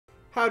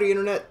Howdy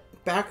Internet,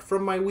 back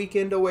from my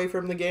weekend away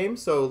from the game,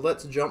 so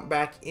let's jump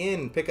back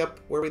in, pick up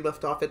where we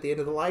left off at the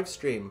end of the live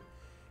stream.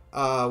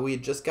 We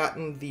had just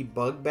gotten the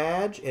bug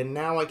badge, and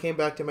now I came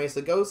back to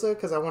Mesa Goza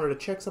because I wanted to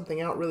check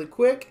something out really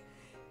quick,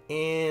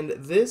 and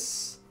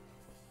this,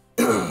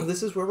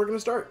 this is where we're going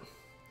to start.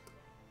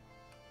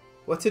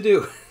 What to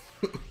do?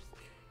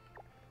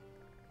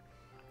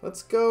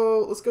 Let's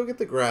go get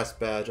the grass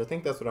badge. I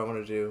think that's what I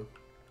want to do.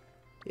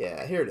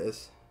 Yeah, here it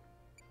is.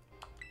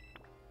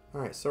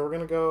 Alright, so we're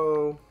going to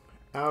go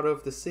out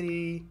of the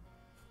city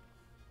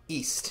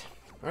east.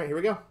 Alright, here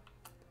we go.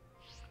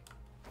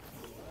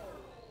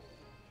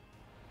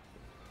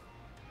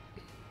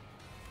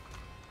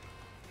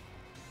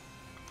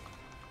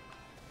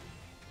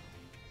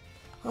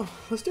 Oh,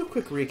 let's do a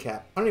quick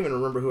recap. I don't even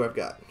remember who I've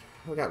got.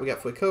 We got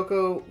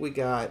Fuecoco, we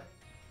got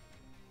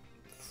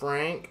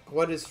Frank.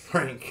 What is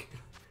Frank?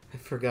 I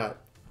forgot.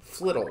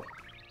 Flittle.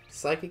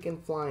 Psychic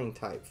and flying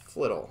type.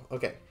 Flittle.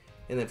 Okay.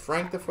 And then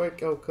Frank the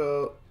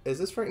Fuecoco. Is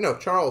this Frank? No,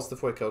 Charles the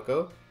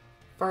Fuecoco.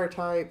 Fire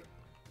type.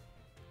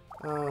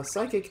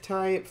 Psychic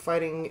type.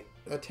 Fighting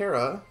a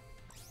Terra.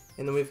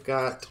 And then we've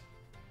got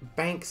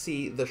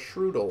Banksy the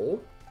Shroodle.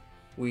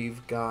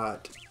 We've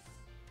got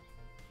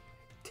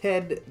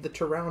Ted the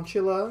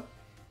Tarantula.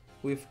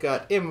 We've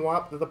got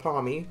Imwop the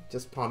Pommy.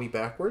 Just Pommy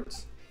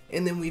backwards.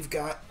 And then we've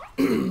got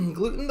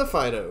Gluten the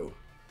Fido.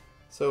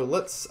 So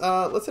let's hit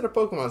a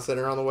Pokemon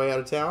Center on the way out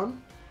of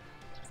town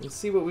and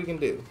see what we can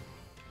do.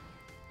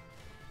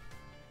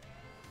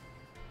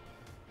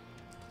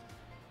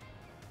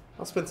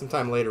 I'll spend some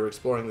time later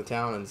exploring the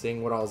town and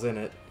seeing what all's in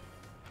it.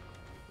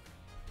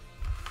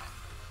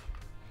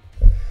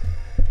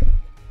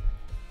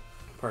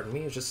 Pardon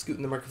me, I was just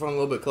scooting the microphone a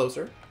little bit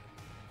closer.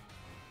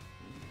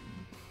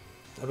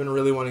 I've been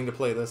really wanting to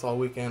play this all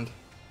weekend.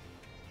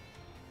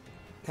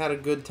 Had a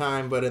good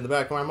time, but in the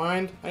back of my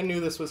mind, I knew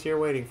this was here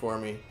waiting for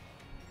me.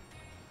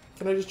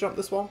 Can I just jump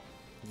this wall?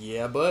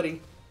 Yeah,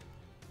 buddy.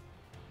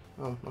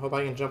 Oh, I hope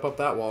I can jump up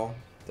that wall.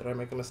 Did I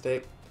make a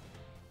mistake?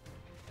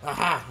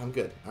 Aha! I'm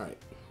good. Alright.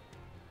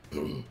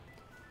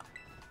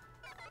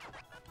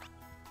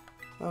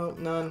 Oh,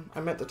 none.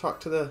 I meant to talk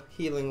to the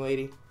healing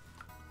lady.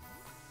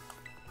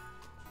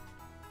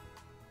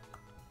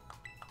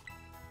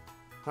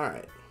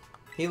 Alright.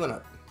 Healing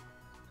up.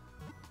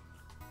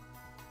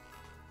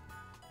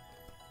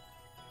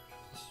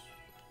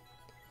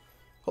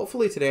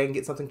 Hopefully today I can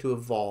get something to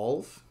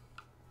evolve.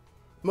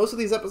 Most of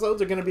these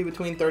episodes are going to be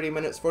between 30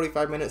 minutes,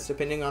 45 minutes,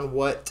 depending on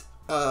what's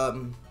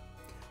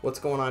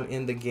going on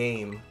in the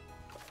game.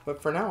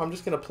 But for now, I'm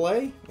just going to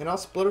play, and I'll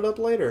split it up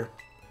later.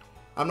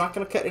 I'm not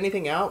going to cut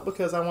anything out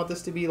because I want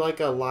this to be like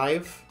a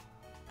live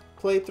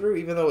playthrough,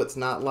 even though it's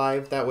not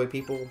live. That way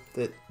people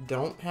that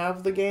don't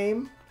have the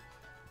game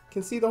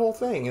can see the whole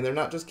thing, and they're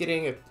not just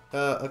getting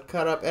a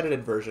cut-up,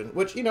 edited version.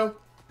 Which, you know,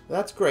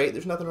 that's great.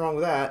 There's nothing wrong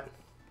with that.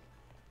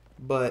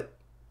 But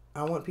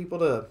I want people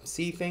to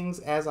see things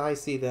as I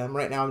see them.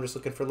 Right now I'm just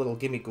looking for little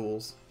gimme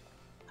ghouls.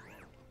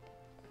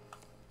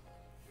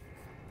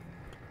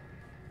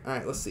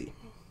 Alright, let's see.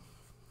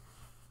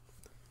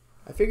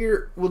 I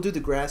figure we'll do the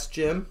grass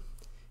gym,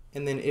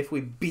 and then if we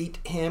beat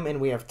him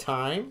and we have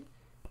time,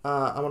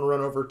 I'm going to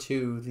run over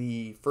to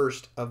the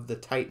first of the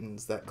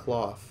Titans, that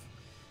cloth.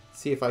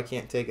 See if I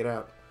can't take it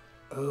out.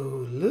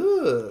 Oh,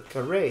 look!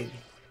 A raid.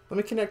 Let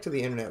me connect to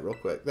the internet real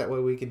quick. That way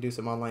we can do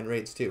some online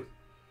raids too.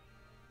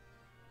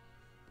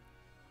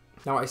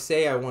 Now I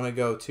say I want to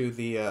go to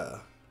the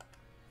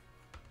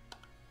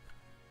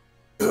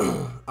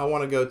I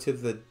want to go to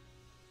the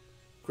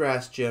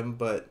grass gym,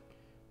 but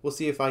we'll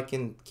see if I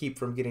can keep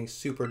from getting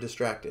super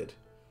distracted.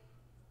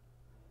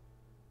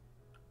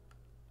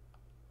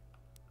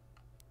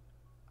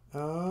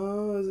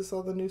 Oh, is this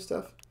all the new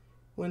stuff?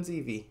 When's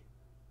Eevee?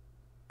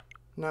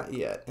 Not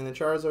yet. And the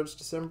Charizard's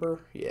December?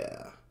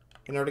 Yeah.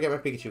 And I already got my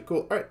Pikachu.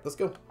 Cool. Alright, let's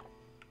go.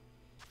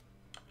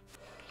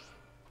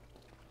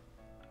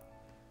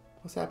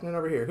 What's happening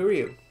over here? Who are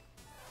you?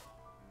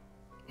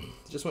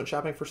 Just went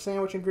shopping for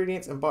sandwich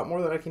ingredients and bought more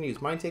than I can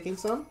use. Mind taking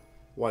some?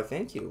 Why,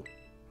 thank you.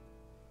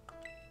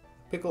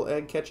 Pickle,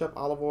 egg, ketchup,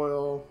 olive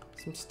oil,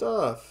 some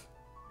stuff.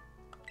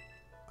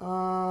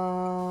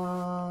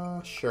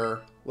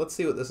 Sure. Let's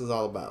see what this is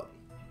all about.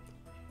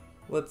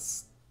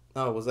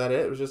 Oh, was that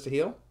it? It was just a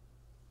heal?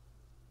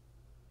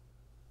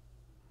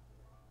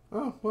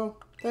 Oh, well,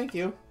 thank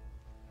you.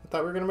 I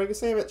thought we were going to make a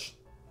sandwich.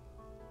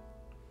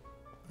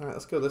 Alright,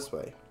 let's go this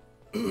way.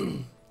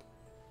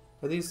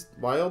 Are these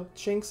wild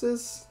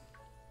Shinxes?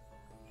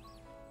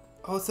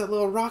 Oh, it's that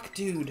little rock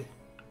dude.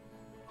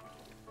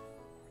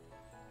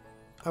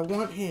 I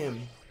want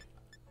him.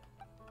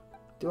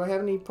 Do I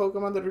have any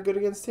Pokemon that are good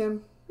against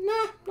him?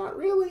 Nah, not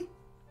really.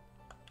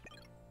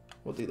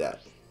 We'll do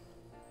that.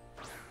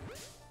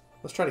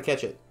 Let's try to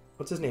catch it.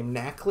 What's his name?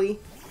 Knackley?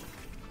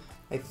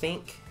 I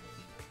think.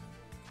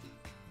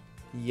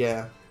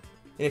 Yeah.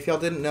 And if y'all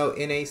didn't know,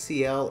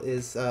 NaCl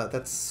is,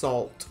 that's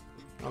salt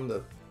on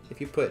the... If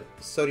you put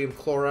sodium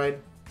chloride,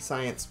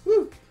 science,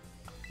 woo!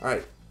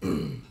 Alright.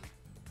 I'm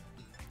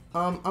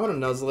gonna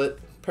nuzzle it,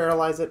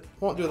 paralyze it,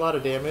 won't do a lot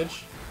of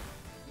damage.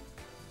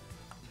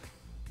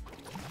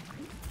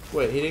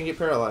 Wait, he didn't get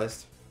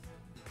paralyzed.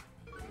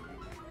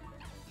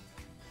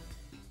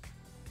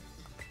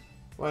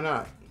 Why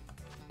not?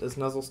 Does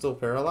Nuzzle still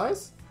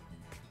paralyze?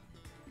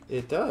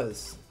 It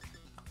does.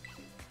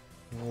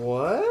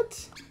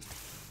 What?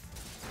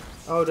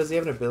 Oh, does he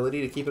have an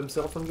ability to keep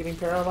himself from getting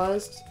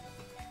paralyzed?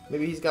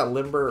 Maybe he's got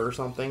limber or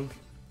something.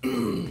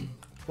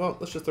 Well,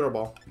 let's just throw a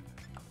ball.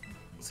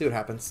 See what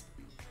happens.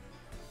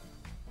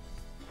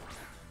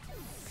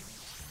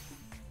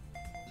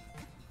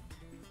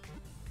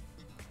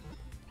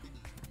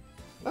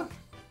 Oh,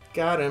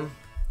 got him.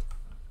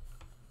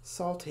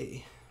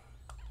 Salty.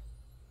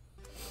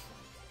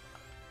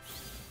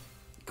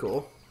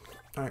 Cool.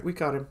 Alright, we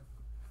caught him.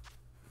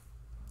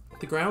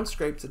 The ground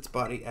scrapes its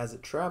body as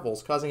it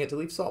travels, causing it to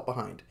leave salt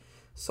behind.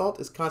 Salt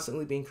is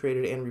constantly being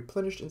created and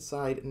replenished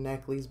inside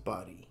Knackley's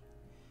body.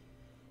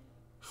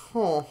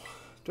 Huh.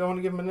 Do I want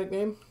to give him a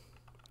nickname?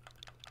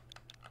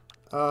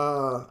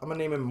 I'm gonna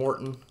name him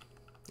Morton.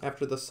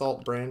 After the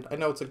salt brand. I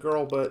know it's a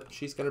girl, but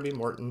she's gonna be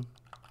Morton.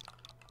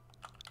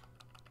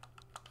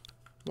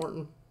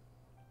 Morton.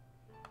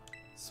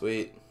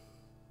 Sweet.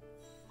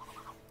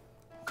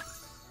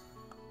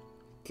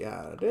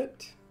 Got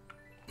it.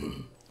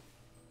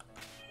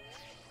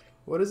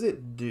 What does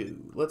it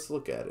do? Let's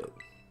look at it.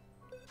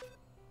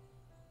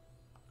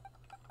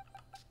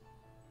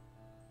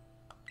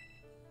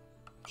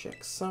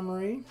 Check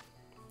summary.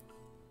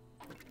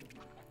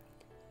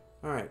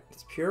 Alright,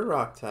 it's pure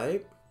rock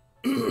type.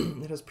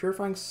 It has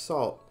purifying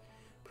salt.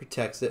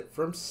 Protects it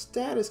from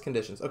status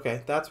conditions.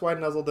 Okay, that's why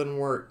Nuzzle didn't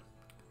work.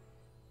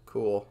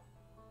 Cool.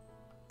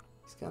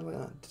 It's got like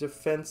a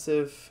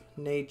defensive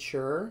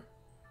nature.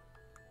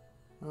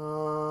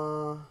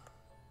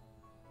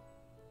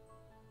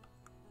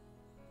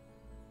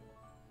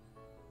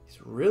 He's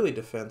really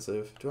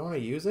defensive. Do I want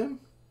to use him?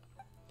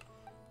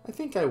 I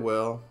think I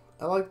will.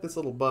 I like this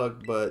little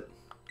bug, but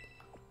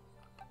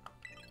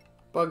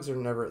bugs are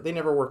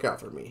never work out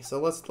for me. So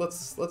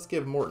let's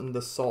give Morton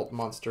the salt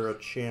monster a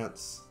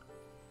chance.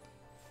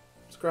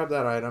 Let's grab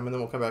that item and then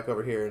we'll come back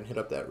over here and hit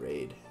up that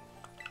raid.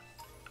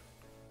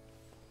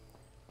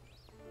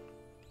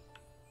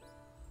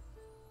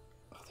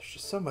 Oh, there's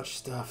just so much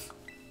stuff.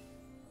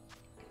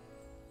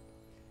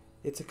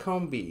 It's a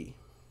combi.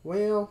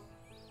 Well,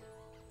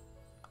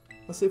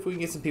 let's see if we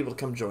can get some people to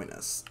come join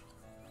us.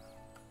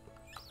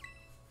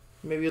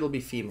 Maybe it'll be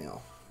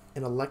female.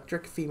 An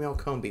electric female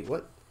combi.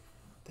 What?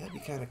 That'd be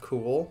kind of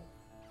cool.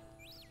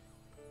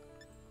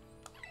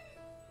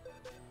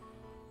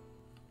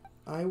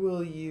 I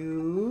will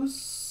use...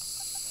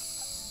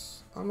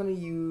 I'm going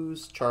to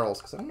use Charles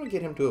because I'm going to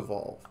get him to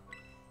evolve.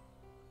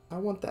 I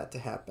want that to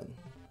happen.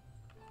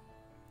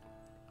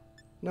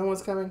 No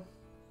one's coming?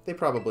 They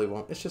probably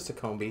won't. It's just a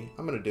combi.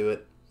 I'm going to do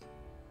it.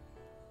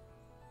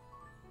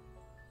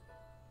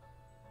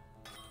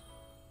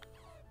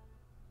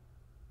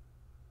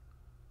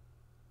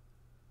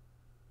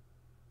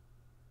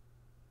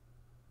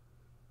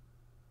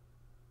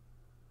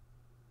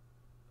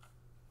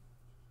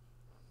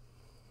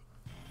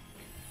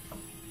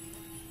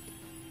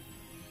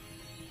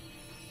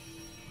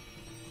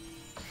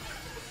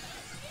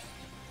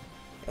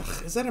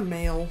 Ugh, is that a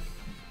male?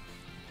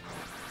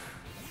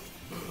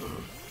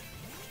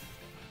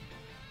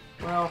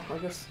 Well, I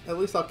guess at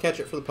least I'll catch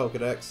it for the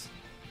Pokedex.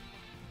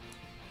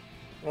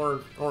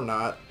 Or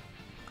not.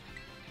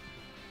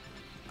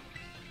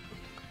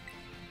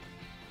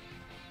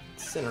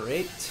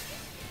 Incinerate.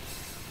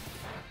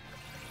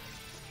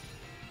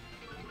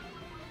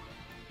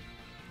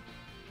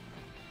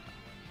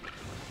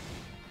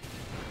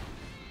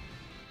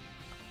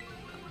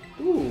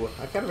 Ooh,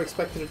 I kind of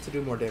expected it to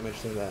do more damage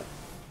than that.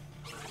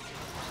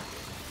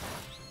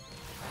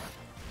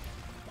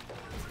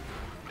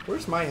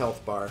 Where's my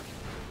health bar?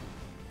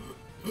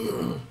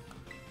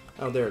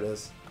 Oh, there it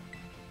is.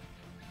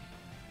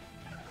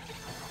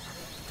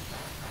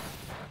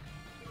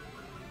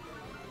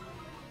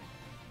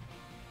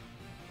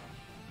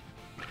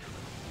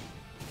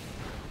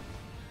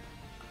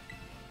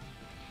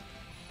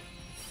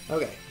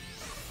 Okay.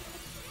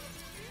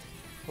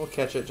 We'll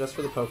catch it just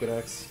for the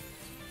Pokedex.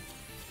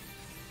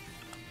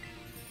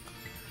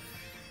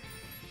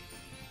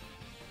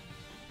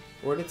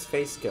 Where'd its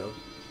face go?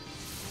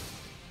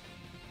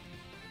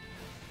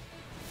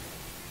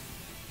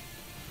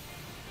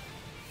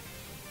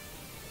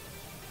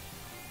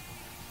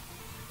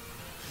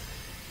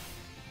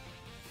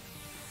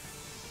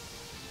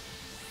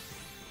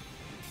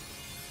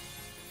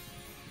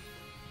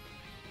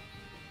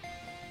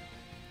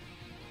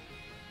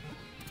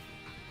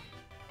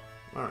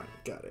 Alright,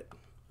 got it.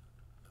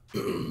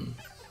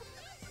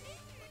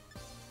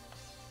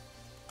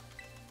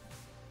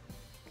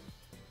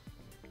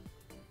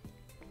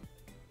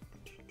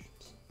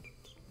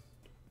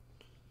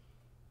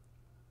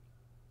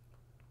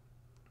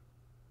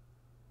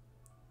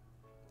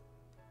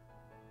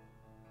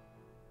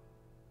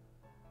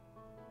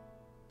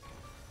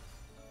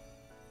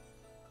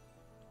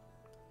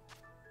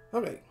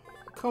 Okay,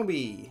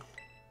 Combi.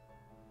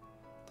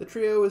 The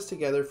trio is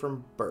together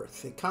from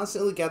birth. It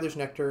constantly gathers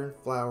nectar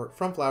and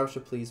from flowers to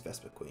please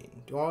Vespa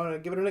Queen. Do I want to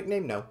give it a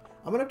nickname? No.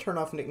 I'm going to turn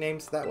off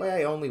nicknames. That way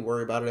I only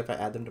worry about it if I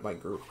add them to my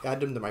group. Add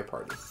them to my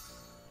party.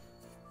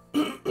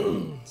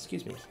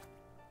 Excuse me.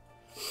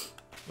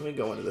 Let me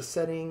go into the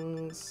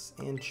settings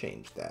and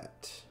change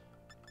that.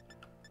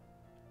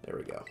 There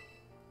we go.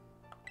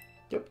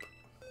 Yep.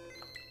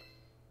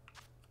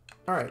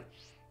 All right.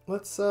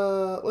 Let's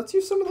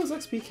use some of those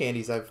XP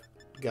candies I've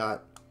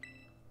got.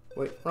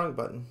 Wait, wrong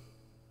button.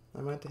 I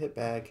meant to hit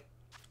bag.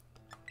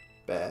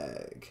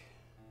 Bag.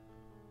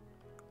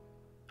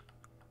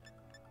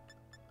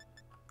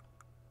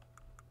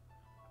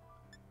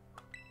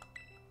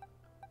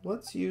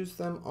 Let's use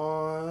them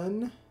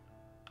on...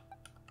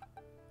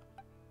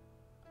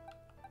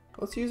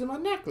 Let's use them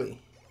on Knackley.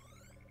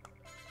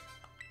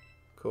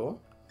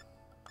 Cool.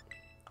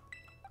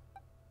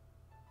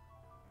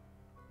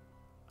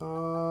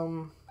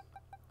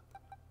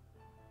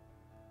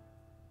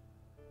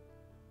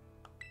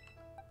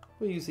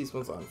 We'll use these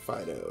ones on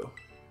Fido.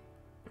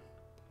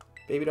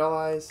 Baby doll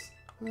eyes.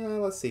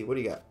 Let's see. What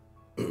do you got?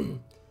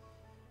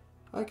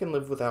 I can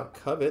live without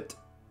Covet.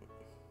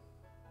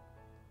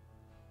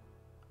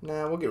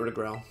 Nah, we'll get rid of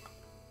Grell.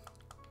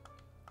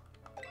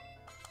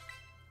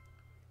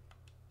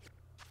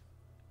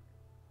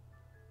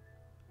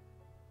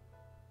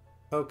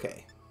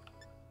 Okay.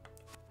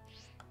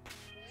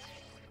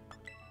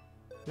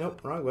 Nope,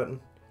 wrong button.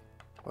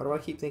 Why do I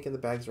keep thinking the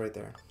bag's right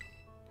there?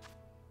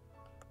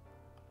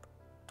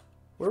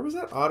 Where was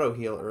that auto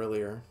heal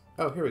earlier?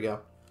 Oh, here we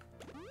go.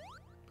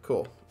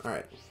 Cool.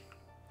 Alright.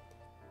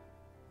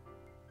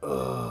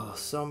 Ugh,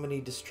 so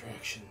many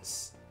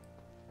distractions.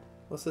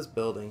 What's this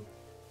building?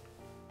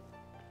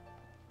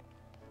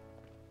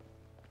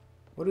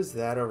 What is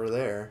that over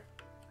there?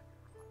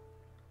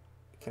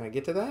 Can I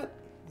get to that?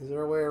 Is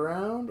there a way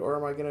around? Or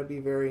am I going to be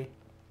very...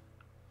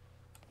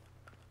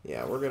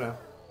 Yeah, we're going to...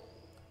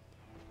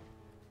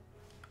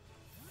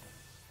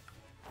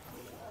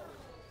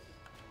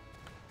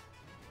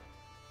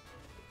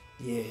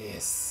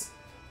 Yes.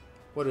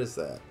 What is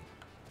that?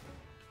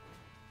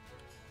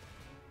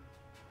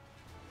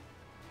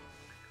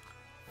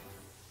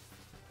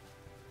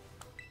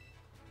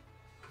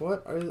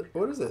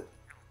 What is it?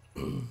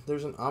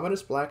 There's an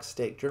ominous black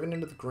stake driven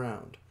into the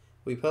ground.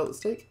 Will you pelt the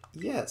stake?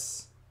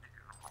 Yes.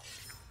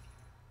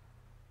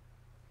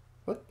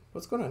 What?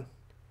 What's going on?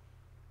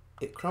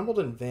 It crumbled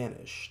and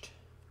vanished.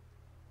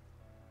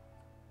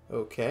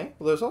 Okay.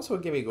 Well, there's also a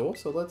gimme goal,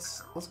 so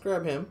let's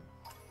grab him.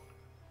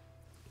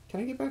 Can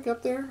I get back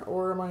up there,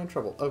 or am I in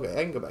trouble? Okay,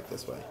 I can go back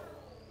this way.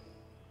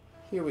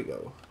 Here we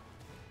go.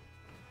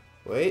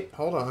 Wait,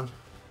 hold on.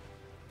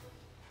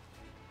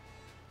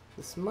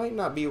 This might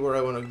not be where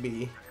I want to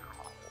be.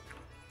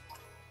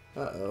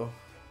 Uh-oh.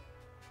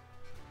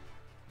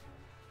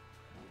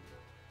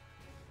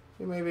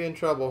 We may be in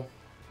trouble.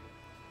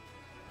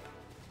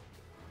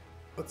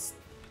 Let's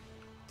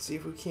see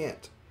if we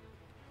can't.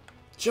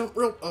 Jump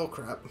rope! Oh,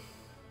 crap.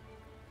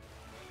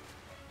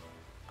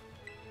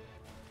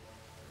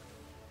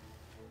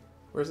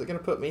 Where's it gonna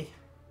put me?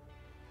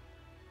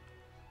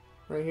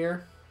 Right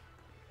here?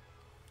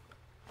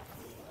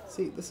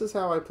 See, this is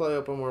how I play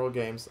open world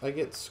games. I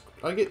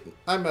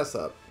mess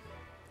up.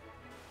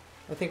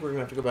 I think we're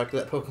gonna have to go back to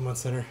that Pokemon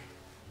Center.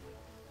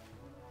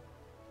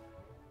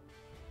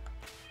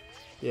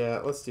 Yeah,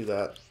 let's do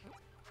that.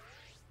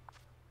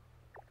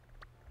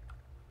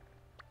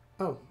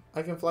 Oh,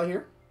 I can fly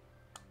here?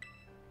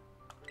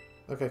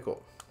 Okay,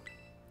 cool.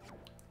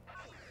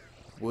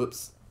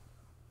 Whoops.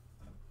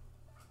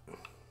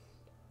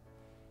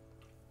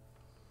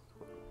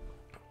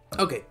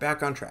 Okay,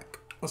 back on track.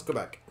 Let's go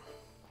back.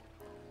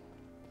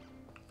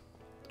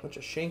 Bunch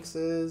of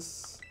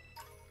Shinkses.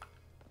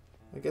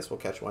 I guess we'll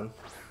catch one.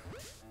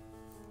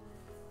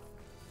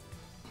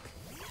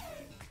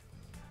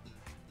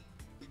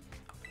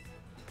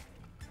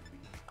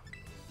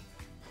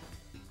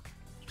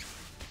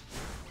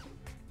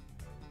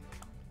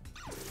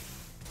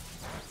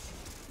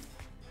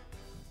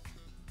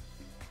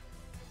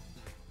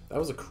 That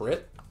was a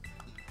crit?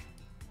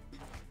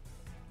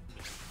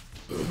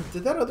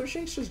 Did that other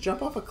Shinx just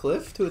jump off a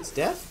cliff to its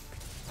death?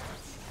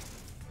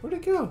 Where'd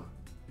it go?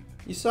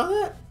 You saw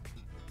that?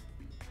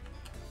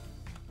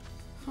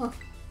 Huh.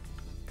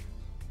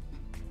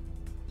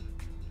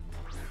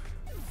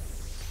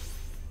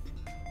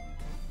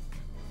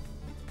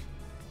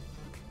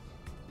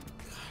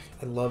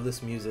 I love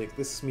this music.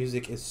 This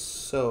music is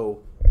so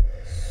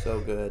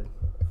good.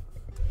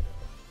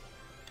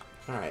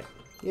 Alright.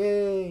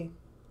 Yay!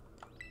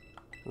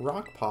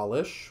 Rock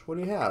polish. What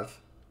do you have?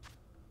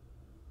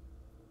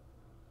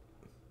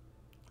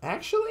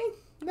 Actually,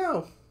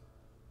 no.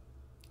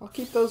 I'll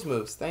keep those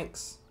moves,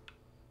 thanks.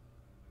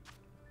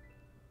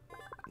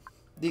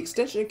 The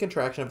extension and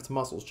contraction of its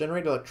muscles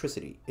generate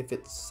electricity. If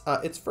its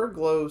fur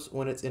glows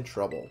when it's in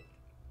trouble.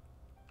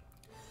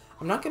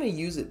 I'm not going to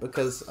use it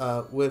because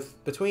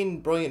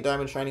between Brilliant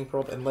Diamond, Shining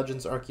Pearl, and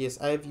Legends Arceus,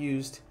 I've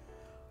used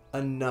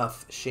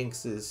enough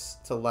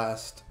Shinxes to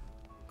last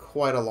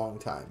quite a long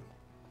time.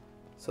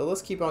 So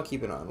let's keep on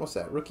keeping on. What's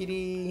that? Rookie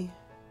D.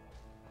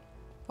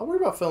 I'll worry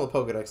about filling the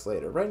Pokedex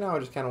later. Right now I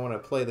just kind of want to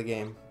play the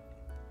game.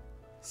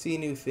 See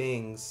new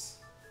things.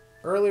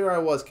 Earlier I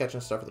was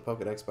catching stuff with the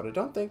Pokedex, but I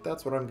don't think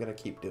that's what I'm going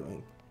to keep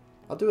doing.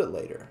 I'll do it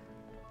later.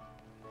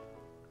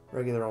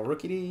 Regular old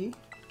Rookie D.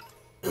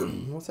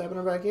 What's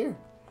happening back here?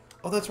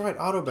 Oh, that's right.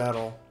 Auto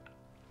battle.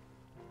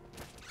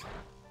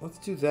 Let's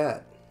do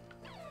that.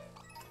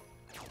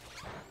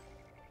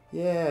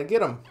 Yeah,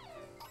 get him.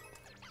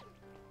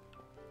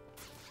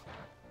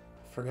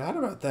 Forgot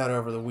about that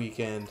over the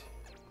weekend.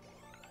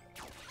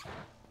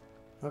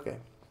 Okay.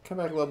 Come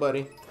back, little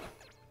buddy.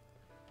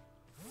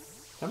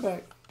 Come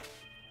back.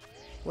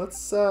 Let's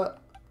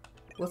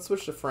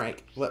switch to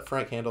Frank. Let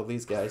Frank handle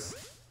these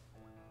guys.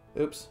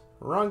 Oops.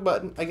 Wrong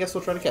button. I guess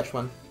we'll try to catch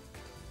one.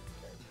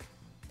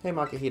 Hey,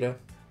 Makihito.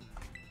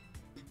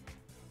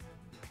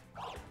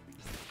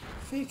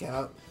 Fake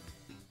out.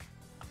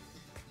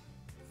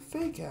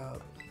 Fake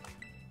out.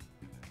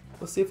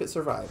 Let's see if it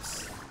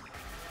survives.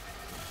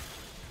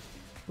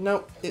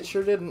 Nope, it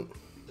sure didn't.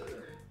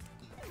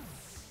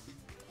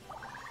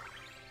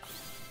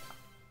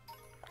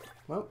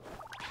 Well,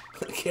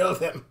 kill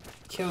them.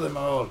 Kill them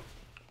all.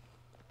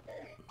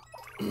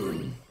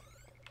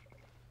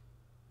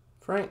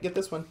 Frank, get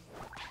this one.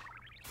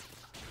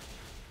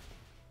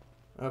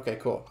 Okay,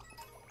 cool.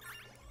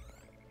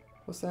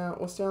 What's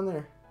down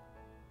there?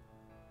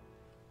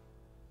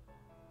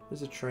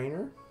 There's a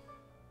trainer?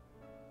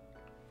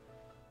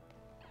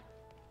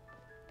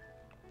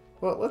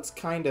 Well, let's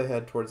kind of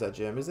head towards that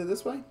gym. Is it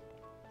this way?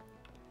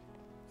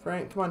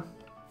 Frank, come on.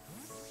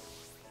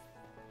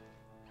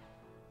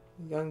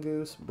 Young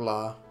Goose,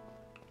 blah.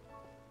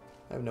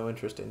 I have no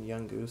interest in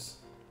Young Goose.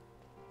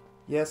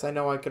 Yes, I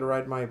know I could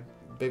ride my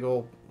big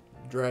old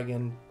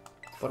dragon,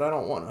 but I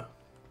don't wanna.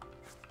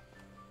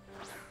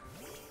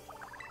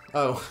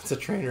 Oh, it's a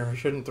trainer. I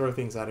shouldn't throw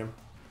things at him.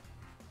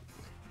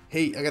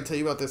 Hey, I gotta tell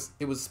you about this.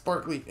 It was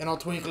sparkly and all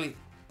twinkly.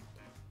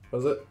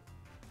 Was it?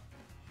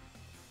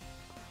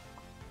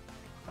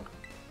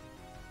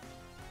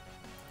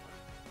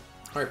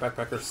 Alright,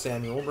 Backpacker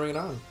Samuel, bring it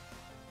on.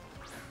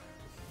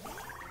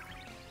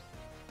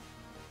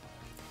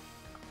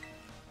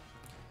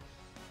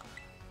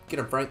 Get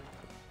him, Frank.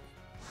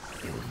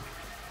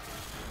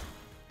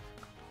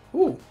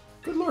 Ooh,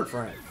 good lord,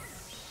 Frank.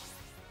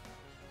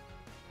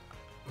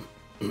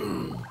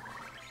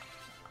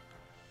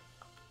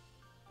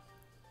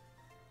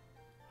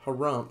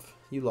 Harumph,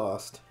 you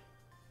lost.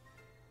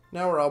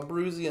 Now we're all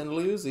bruisey and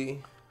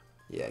loosey.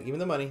 Yeah, give me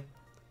the money.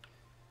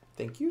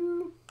 Thank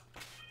you.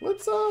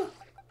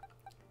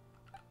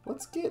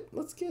 Let's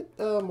get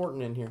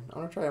Morton in here. I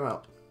want to try him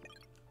out.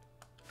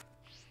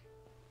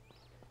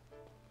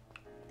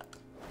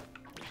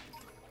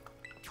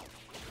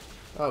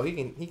 Oh, he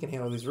can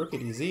handle these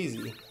rookies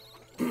easy.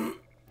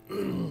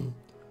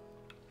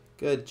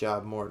 Good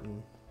job,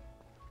 Morton.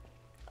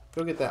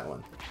 Go get that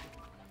one.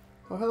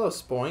 Oh, hello,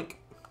 Spoink.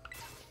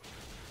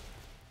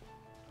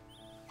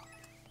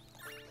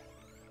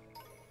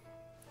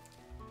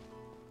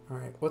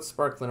 Alright, what's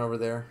sparkling over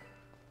there?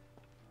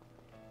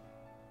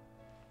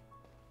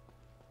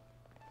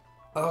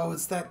 Oh,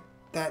 it's that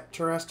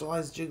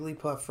terrestrialized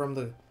Jigglypuff from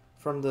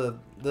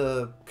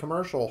the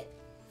commercial.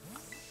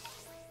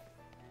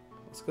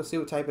 Let's go see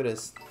what type it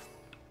is.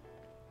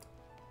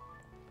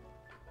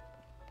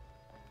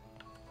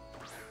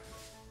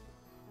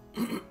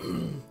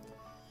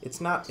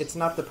 It's not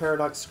the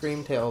Paradox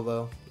Screamtail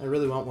though. I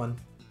really want one.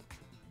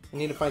 I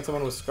need to find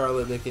someone with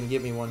Scarlet that can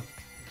give me one.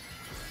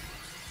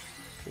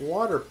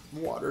 Water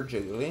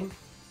Jiggly.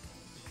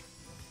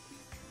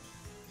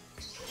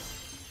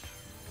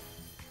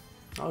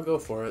 I'll go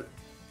for it.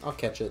 I'll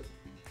catch it.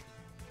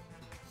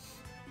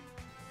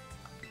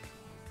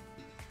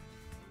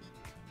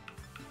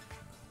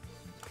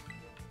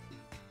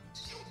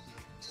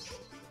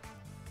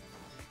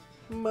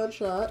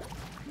 Mudshot.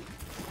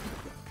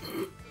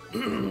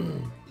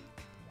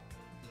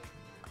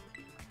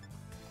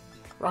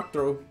 Rock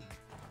throw.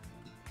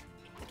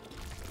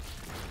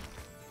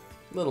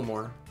 A little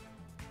more.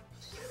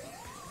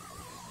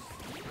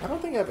 I don't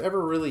think I've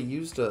ever really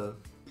used a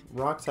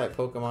rock type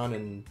Pokemon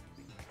and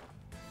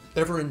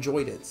ever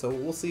enjoyed it, so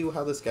we'll see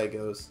how this guy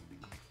goes.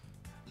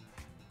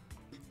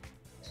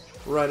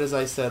 Right as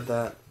I said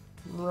that.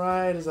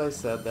 Right as I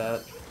said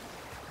that.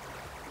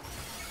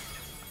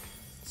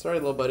 Sorry,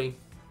 little buddy.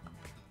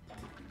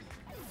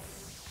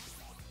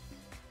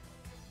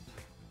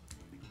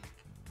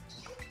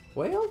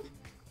 Well,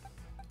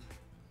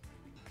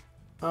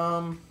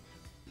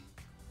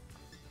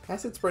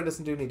 acid spray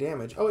doesn't do any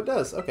damage. Oh, it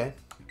does. Okay.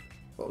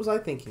 What was I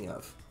thinking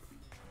of?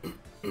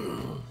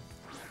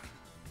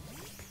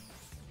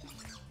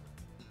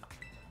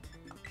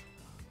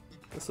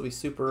 This will be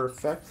super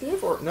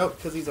effective, or no,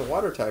 because he's a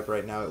water type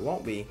right now, it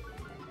won't be.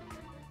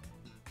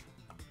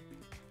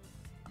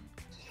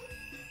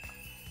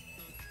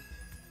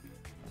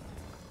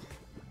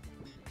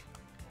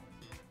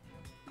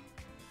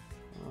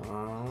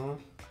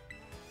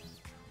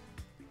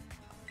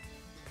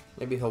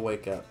 Maybe he'll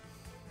wake up.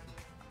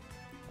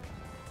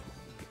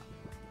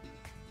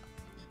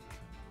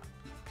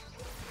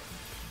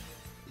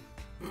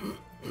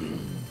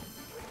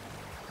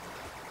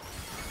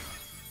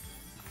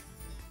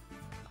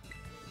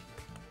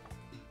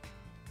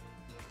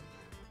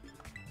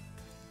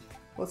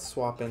 Let's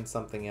swap in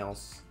something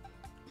else.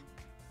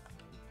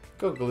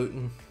 Go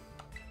gluten.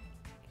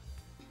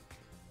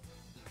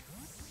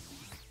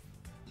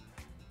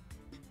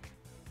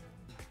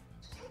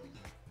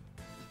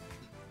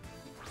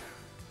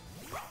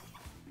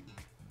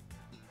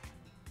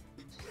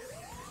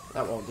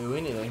 That won't do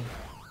anything.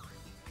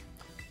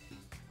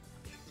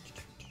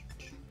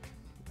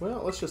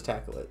 Well, let's just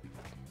tackle it.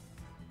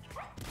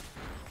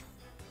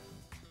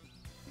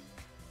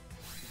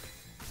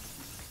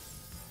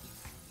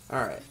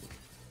 Alright.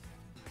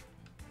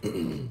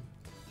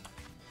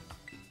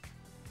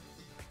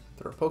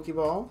 Throw a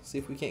Pokeball. See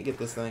if we can't get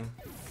this thing.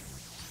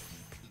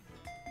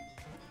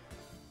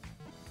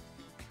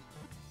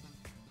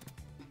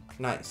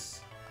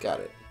 Nice. Got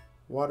it.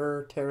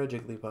 Water Terra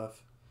Jigglypuff.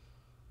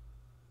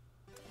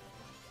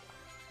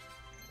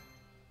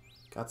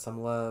 Got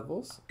some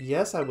levels.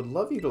 Yes, I would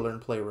love you to learn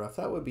Play Rough.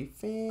 That would be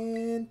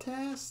fantastic.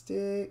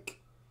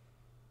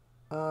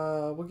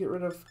 We'll get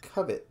rid of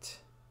Covet.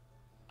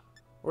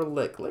 Or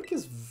Lick. Lick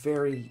is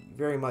very,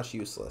 very much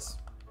useless.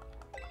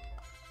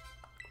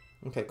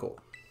 Okay, cool.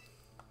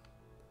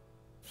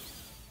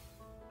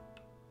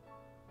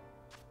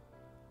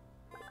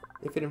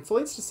 If it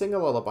inflates to sing a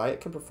lullaby,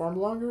 it can perform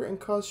longer and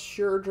cause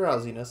sure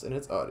drowsiness in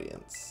its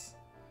audience.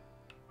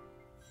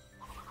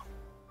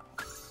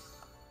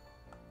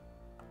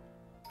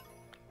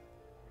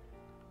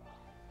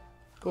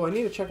 Oh, I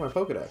need to check my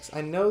Pokedex.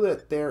 I know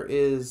that there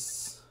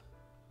is...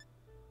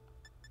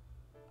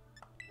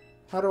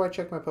 How do I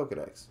check my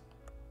Pokedex?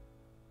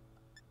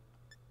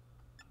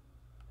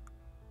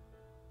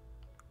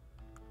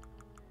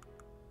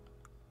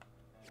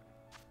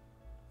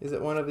 Is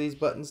it one of these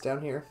buttons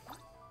down here?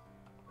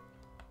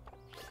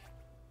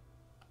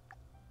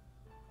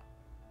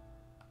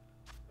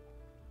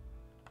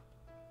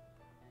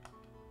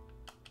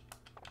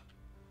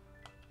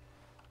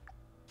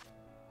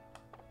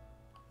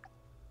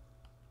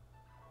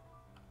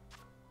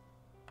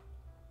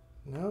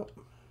 Nope.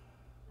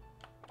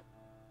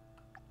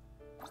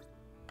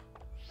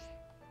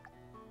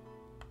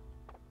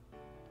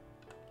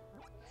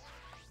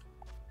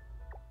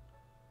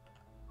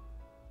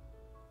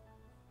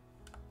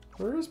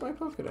 Where is my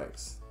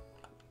Pokedex?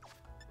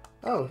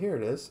 Oh, here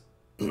it is.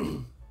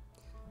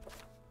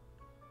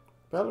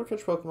 Battle or catch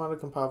Pokemon to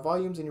compile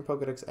volumes in your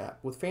Pokedex app.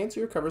 With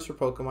fancier covers for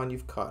Pokemon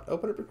you've caught,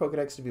 open up your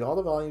Pokedex to view all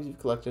the volumes you've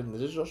collected in the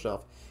digital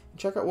shelf and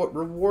check out what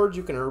rewards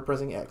you can earn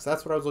pressing X.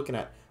 That's what I was looking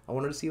at. I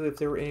wanted to see if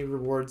there were any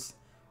rewards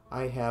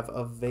I have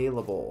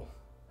available.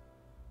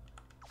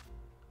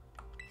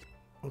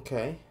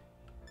 Okay.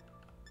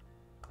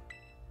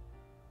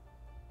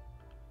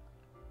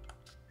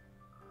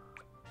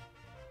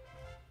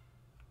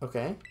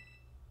 Okay.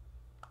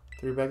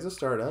 3 bags of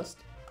Stardust.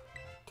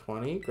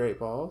 20 Great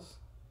Balls.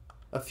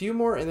 A few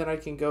more and then I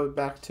can go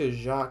back to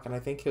Jacques and I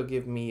think he'll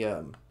give me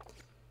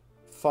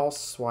False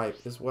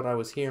Swipe is what I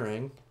was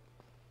hearing.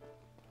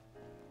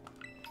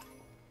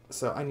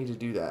 So I need to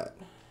do that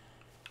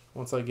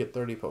once I get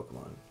 30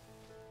 Pokemon.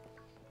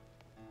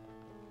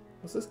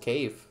 What's this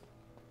cave?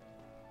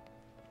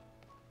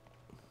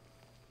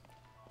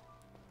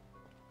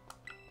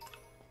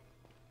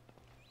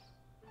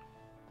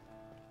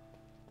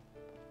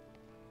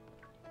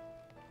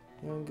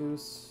 Young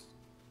Goose,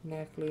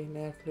 Knackley,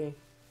 Knackley.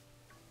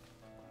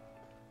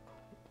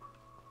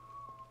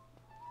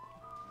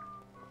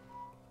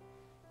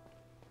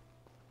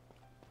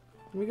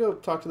 Let me go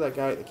talk to that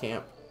guy at the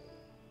camp.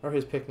 Or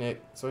his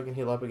picnic, so I can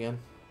heal up again.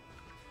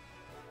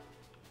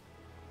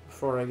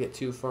 Before I get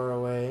too far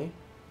away.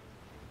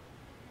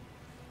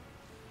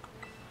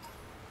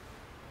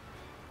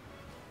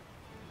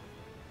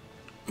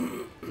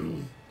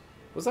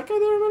 Was that guy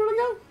there a minute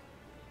ago?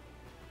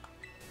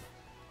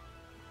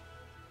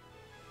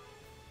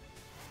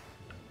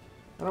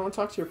 I don't want to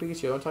talk to your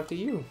Pikachu, I want to talk to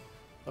you.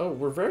 Oh,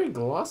 we're very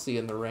glossy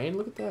in the rain,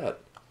 look at that.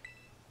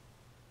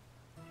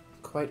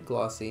 Quite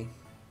glossy.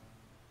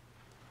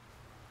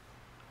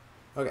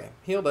 Okay,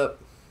 healed up.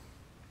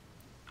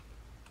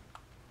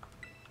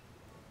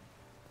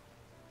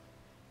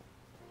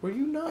 Were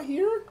you not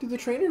here? Do the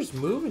trainers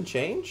move and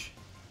change?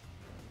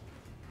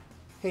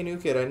 Hey, new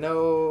kid, I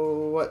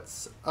know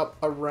what's up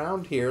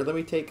around here. Let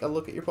me take a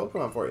look at your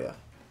Pokemon for you.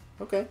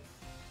 Okay.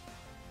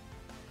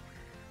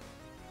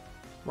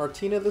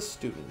 Martina the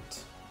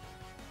student.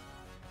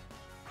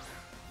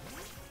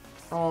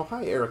 Oh,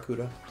 hi,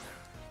 Aracuda.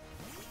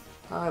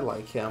 I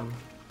like him.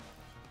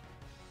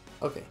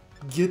 Okay.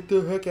 Get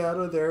the heck out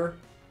of there.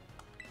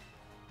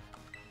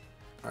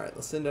 Alright,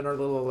 let's send in our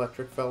little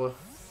electric fellow.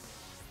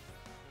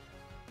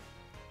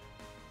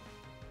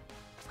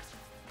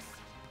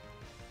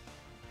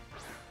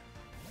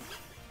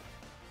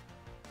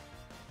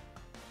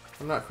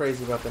 I'm not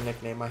crazy about the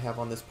nickname I have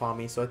on this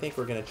Pommy, so I think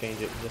we're going to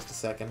change it in just a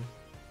second.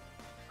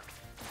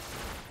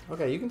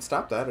 Okay, you can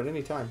stop that at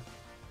any time.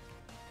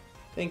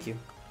 Thank you.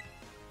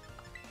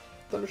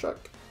 Thundershock.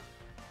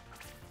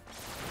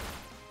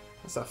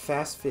 That's a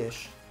fast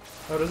fish.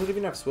 Oh, does it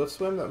even have Swift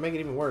Swim? That would make it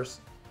even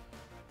worse.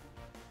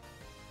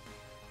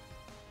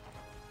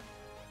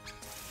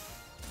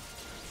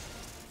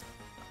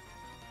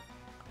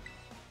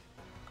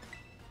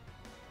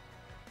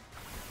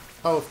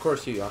 Oh, of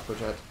course you Aqua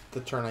Jet.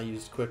 The turn I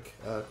used quick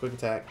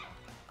attack.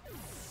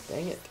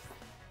 Dang it.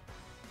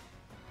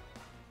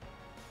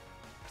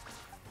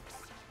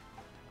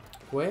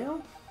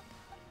 Well,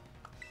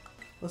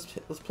 let's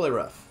play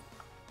rough.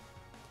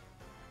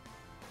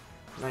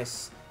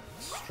 Nice,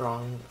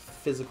 strong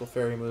physical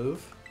fairy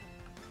move.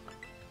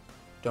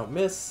 Don't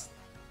miss.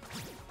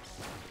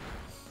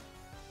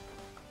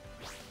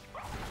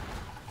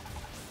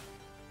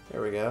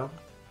 There we go.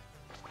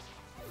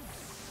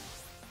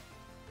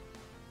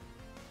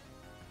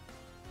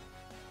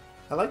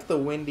 I like the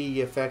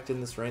windy effect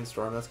in this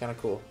rainstorm. That's kind of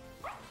cool.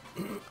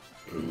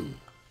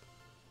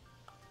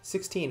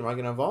 16. Am I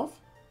gonna evolve?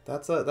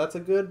 That's a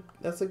good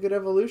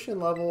evolution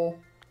level.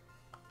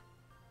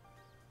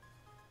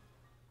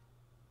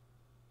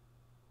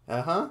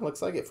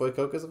 Looks like it.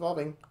 Fuecoco's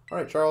evolving. All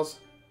right, Charles.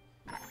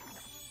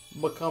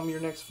 Become your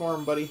next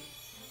form, buddy.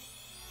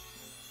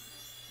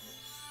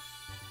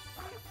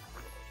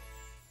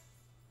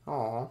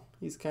 Aw,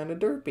 he's kind of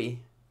derpy.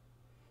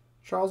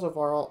 Charles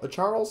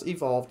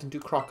evolved into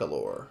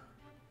Crocolore.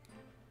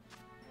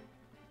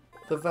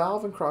 The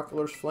valve in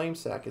Crocolore's flame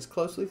sac is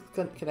closely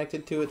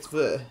connected to its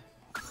V.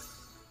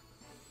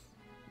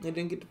 I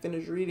didn't get to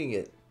finish reading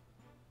it.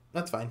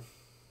 That's fine.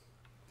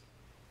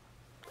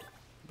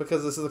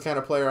 Because this is the kind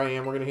of player I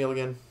am, we're gonna heal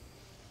again.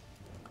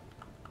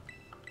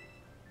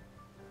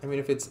 I mean,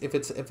 if it's a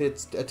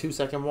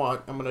 2-second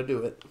walk, I'm gonna do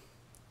it.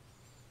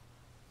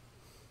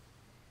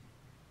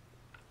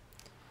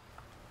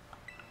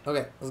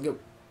 Okay, let's go.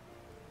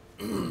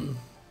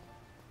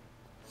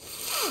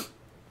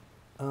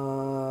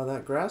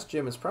 That grass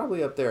gym is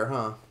probably up there,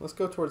 huh? Let's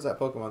go towards that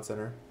Pokemon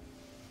Center.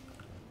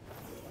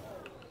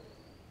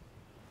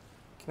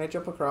 Can I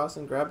jump across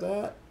and grab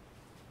that?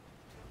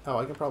 Oh,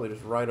 I can probably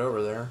just ride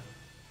over there.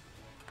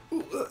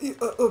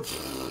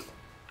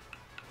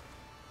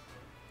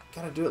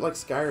 Gotta do it like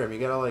Skyrim. You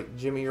gotta like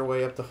jimmy your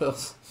way up the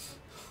hills.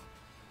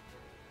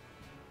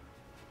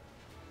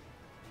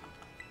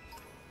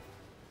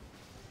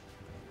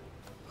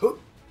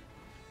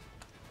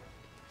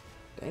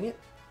 Dang it.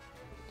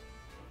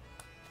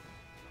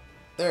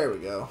 There we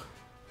go.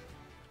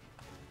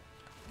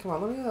 Come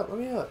on, let me up, let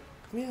me up,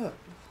 let me up.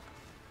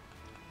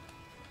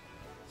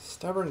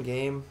 Stubborn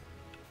game.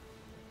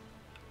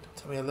 Don't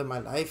tell me I live my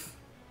life.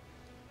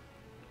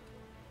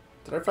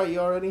 Did I fight you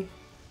already?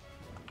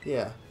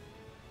 Yeah.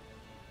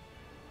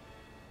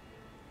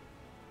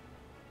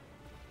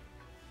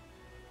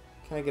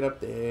 Can I get up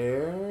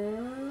there?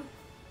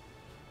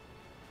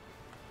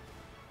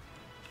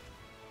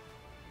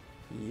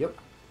 Yep.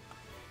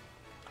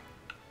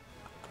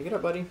 Pick it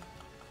up, buddy.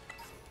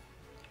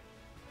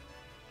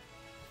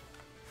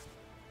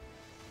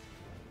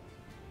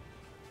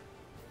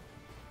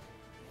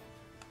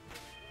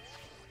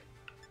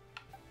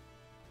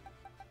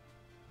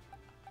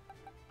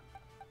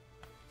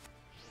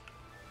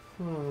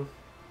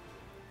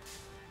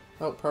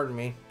 Oh, pardon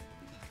me.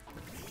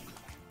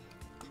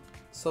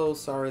 So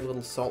sorry,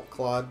 little salt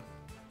clod.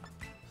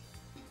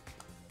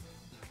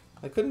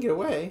 I couldn't get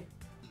away.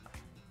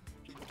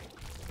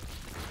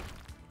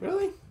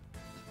 Really?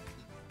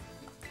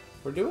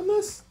 We're doing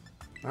this?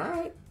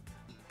 Alright.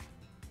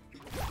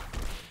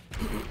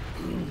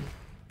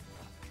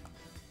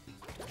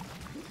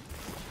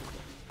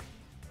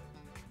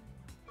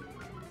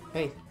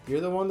 Hey, you're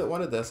the one that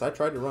wanted this. I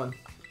tried to run.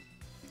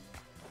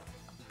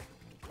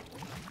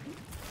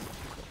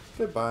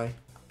 Goodbye.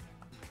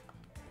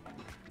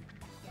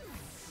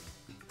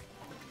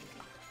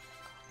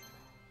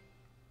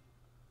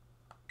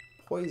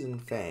 Poison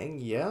Fang,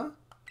 yeah?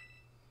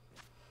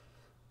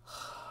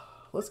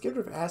 Let's get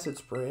rid of Acid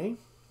Spray.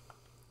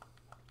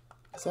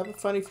 Cause I have a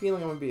funny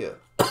feeling I'm gonna be a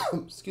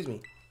excuse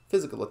me,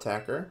 physical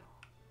attacker.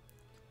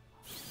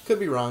 Could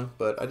be wrong,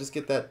 but I just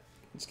get the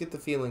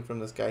feeling from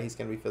this guy he's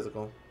gonna be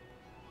physical.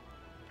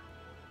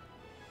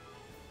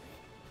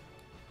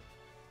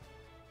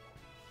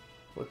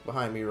 Look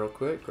behind me real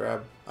quick,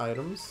 grab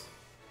items.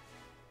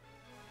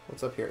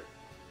 What's up here?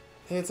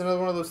 Hey, it's another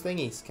one of those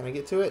thingies. Can I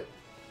get to it?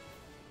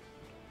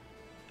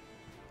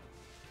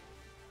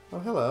 Oh,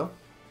 hello.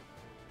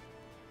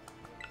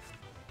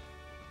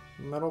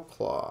 Metal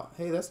Claw.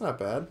 Hey, that's not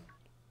bad.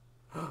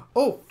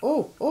 Oh,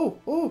 oh, oh,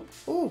 oh,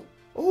 oh,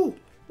 oh,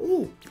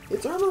 oh,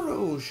 it's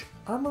Armoroge.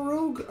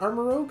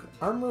 Armorogue,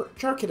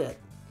 Charcadet.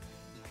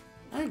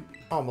 I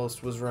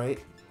almost was right.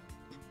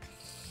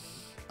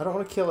 I don't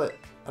want to kill it.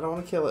 I don't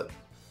want to kill it.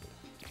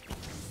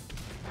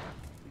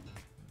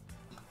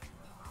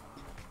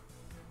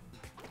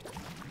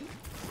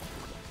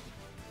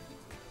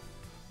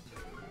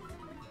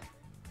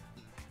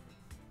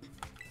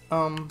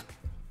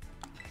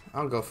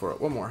 I'll go for it.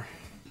 One more.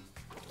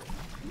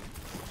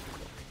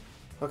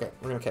 Okay,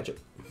 we're gonna catch it.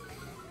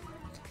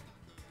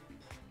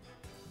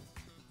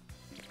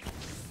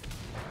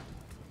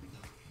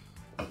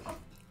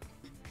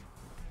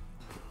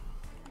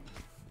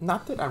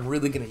 Not that I'm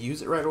really gonna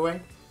use it right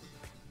away,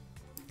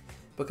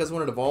 because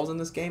when it evolves in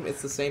this game,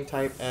 it's the same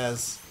type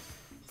as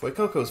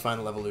Fuecoco's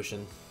final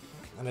evolution,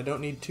 and I don't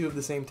need two of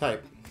the same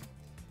type.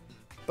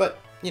 But,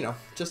 you know,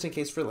 just in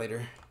case for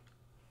later.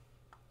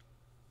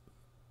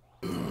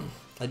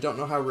 I don't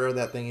know how rare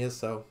that thing is,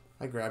 so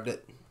I grabbed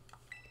it.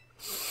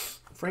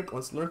 Frank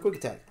wants to learn Quick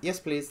Attack. Yes,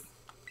 please.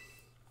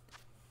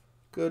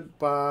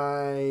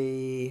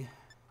 Goodbye.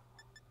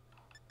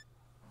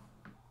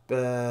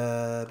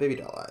 Baby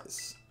doll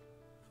eyes.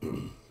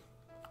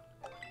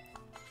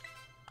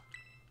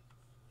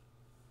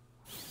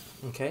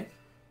 Okay.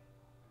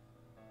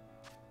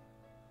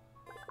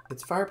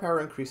 Its firepower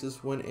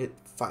increases when it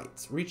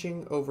fights,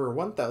 reaching over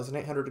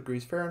 1,800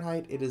 degrees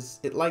Fahrenheit.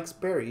 It likes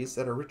berries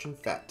that are rich in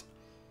fat.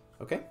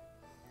 Okay.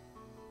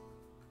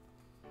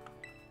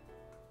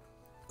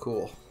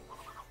 Cool.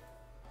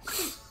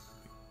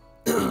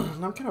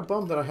 And I'm kind of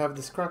bummed that I have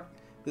this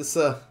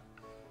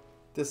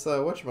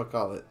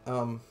whatchamacallit,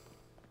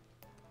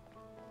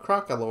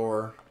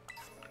 Crocolore,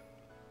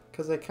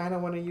 because I kind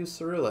of want to use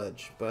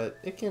Ceruledge, but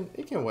it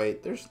can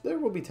wait. There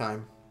will be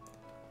time.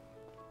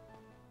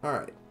 All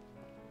right.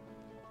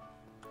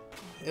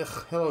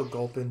 Ugh, hello,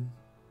 Gulpin.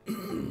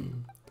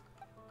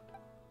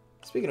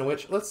 Speaking of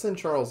which, let's send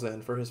Charles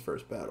in for his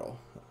first battle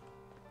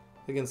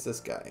against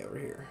this guy over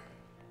here.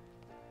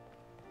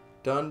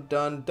 Dun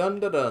dun dun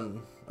dun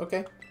dun.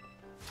 Okay.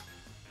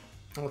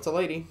 Oh, it's a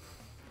lady.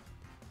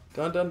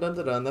 Dun dun dun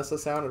dun dun. That's the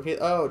sound of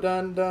oh,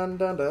 dun dun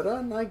dun dun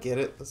dun. I get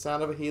it. The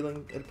sound of a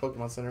healing at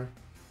Pokemon Center.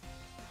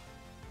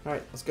 All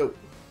right, let's go.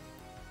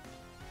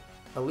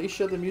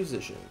 Alicia the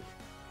musician.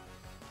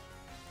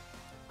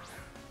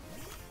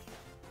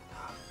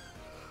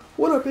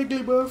 What up, Big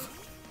D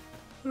Buff?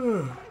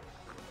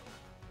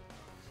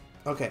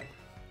 Okay.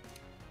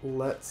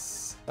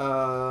 Let's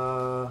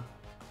incinerate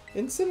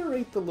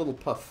the little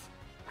puff.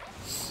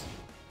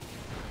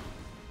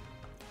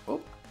 Oh,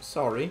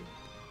 sorry.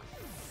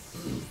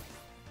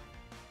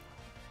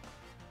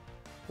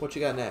 What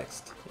you got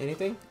next?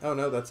 Anything? Oh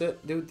no, that's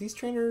it. Do these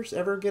trainers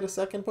ever get a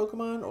second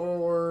Pokemon,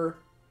 or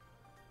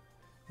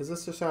is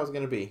this just how it's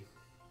gonna be?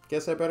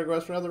 Guess I better go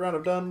for another round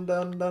of dun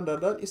dun dun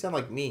dun dun. You sound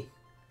like me.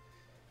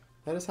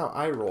 That is how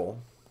I roll.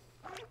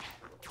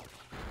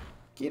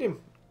 Get him.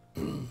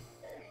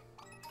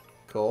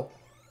 Cool.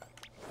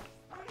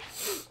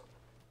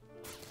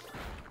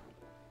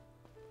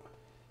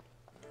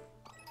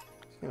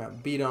 Just gonna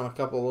beat on a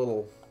couple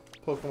little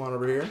Pokemon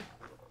over here.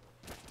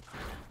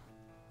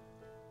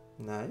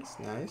 Nice,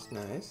 nice,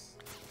 nice.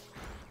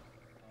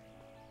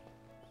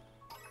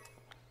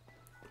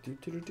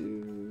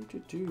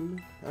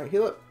 Alright,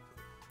 heal up.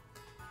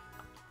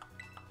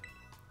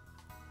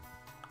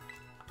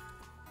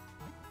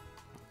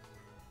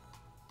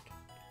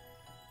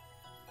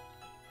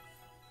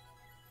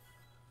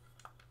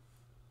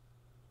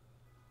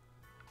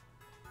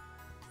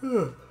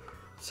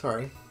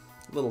 Sorry,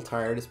 a little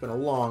tired. It's been a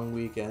long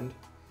weekend.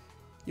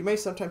 You may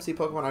sometimes see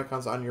Pokemon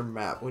icons on your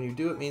map. When you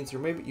do, it means you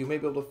may be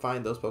able to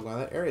find those Pokemon in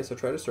that area, so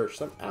try to search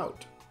them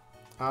out.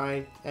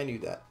 I knew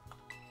that.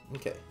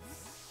 Okay.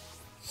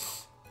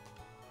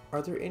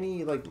 Are there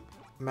any, like,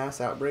 mass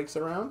outbreaks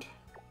around?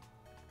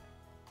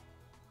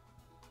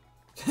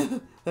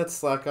 That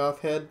Slackoff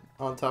head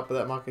on top of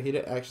that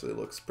Makahita actually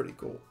looks pretty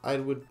cool. I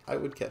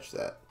would catch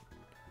that.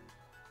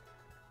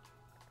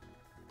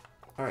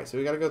 Alright, so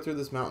we gotta go through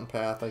this mountain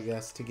path, I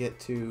guess, to get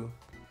to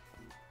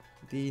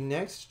the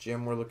next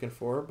gym we're looking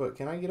for, but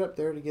can I get up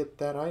there to get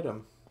that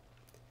item?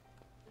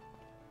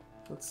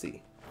 Let's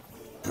see.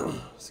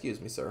 Excuse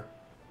me, sir.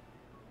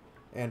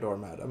 And or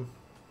madam.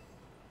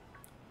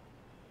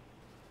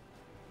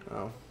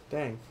 Oh,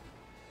 dang.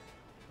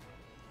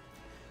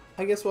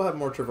 I guess we'll have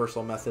more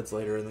traversal methods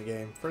later in the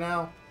game. For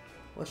now,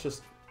 let's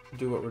just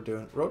do what we're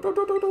doing.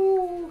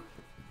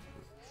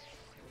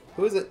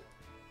 Who is it?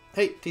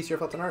 Hey, T-Sir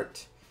Felton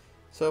Art.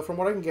 So from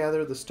what I can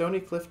gather, the Stony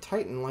Cliff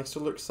Titan likes to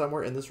lurk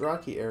somewhere in this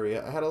rocky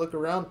area. I had a look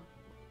around,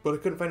 but I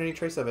couldn't find any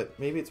trace of it.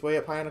 Maybe it's way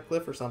up high on a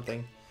cliff or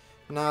something.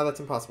 Nah, that's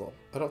impossible.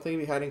 I don't think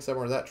it'd be hiding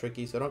somewhere that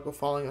tricky, so don't go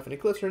falling off any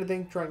cliffs or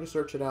anything, trying to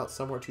search it out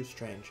somewhere too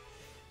strange.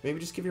 Maybe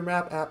just give your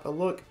map app a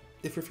look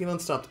if you're feeling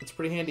stumped. It's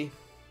pretty handy.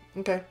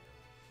 Okay.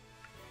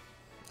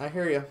 I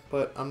hear you,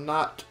 but I'm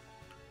not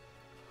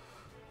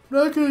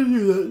gonna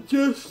do that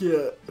just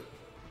yet.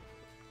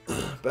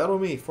 Battle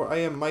me, for I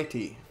am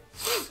mighty.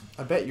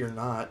 I bet you're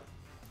not.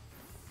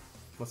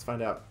 Let's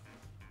find out.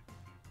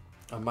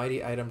 A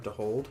mighty item to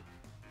hold.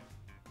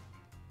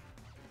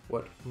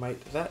 What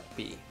might that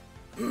be?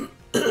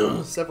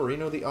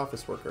 Severino the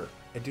office worker.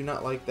 I do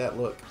not like that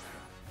look.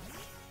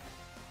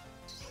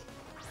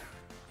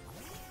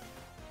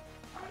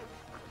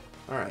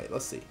 Alright,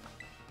 let's see.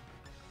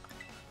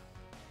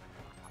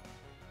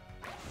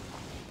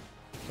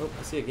 Oh,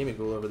 I see a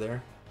Gimmighoul over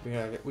there.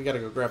 We gotta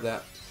go grab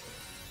that.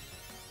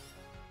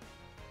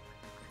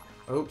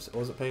 Oops, I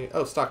wasn't paying...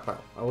 Oh,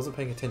 stockpile. I wasn't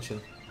paying attention.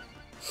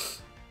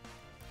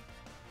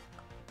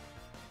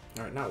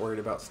 Alright, not worried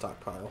about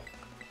stockpile.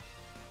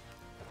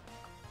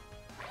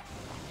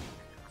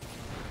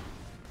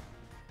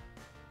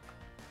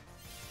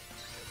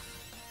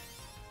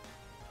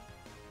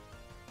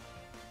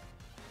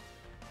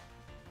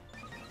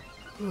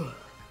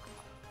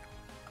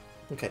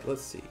 Okay,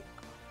 let's see.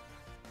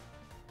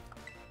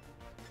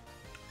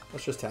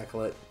 Let's just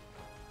tackle it.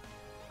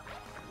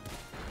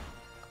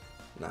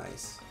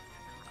 Nice.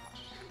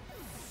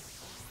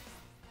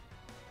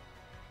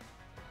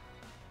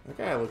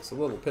 That guy looks a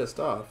little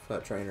pissed off,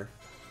 that trainer.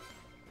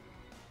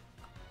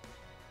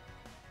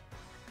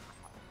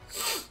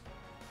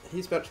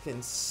 He's about to get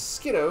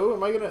Skiddo.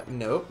 Am I gonna...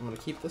 Nope, I'm gonna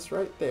keep this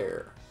right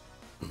there.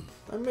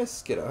 I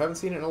miss Skiddo. Haven't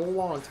seen it in a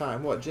long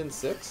time. What, Gen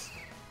 6?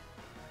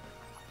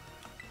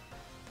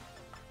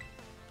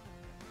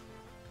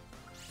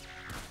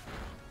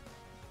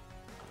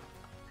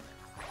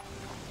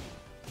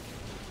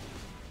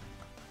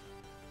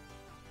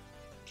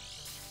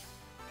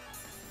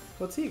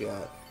 What's he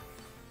got?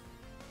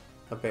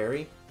 A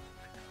berry?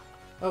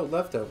 Oh,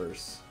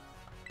 leftovers.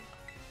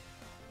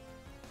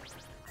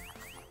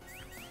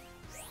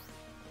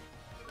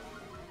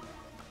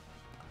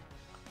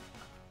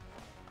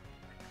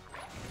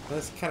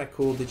 That's kind of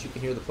cool that you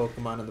can hear the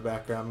Pokemon in the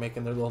background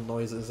making their little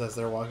noises as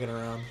they're walking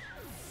around.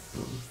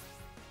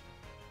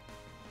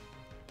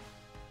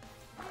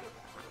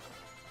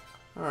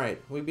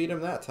 Alright, we beat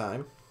him that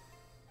time.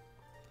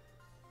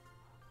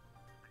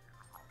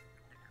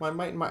 My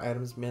might and my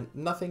items meant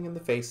nothing in the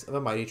face of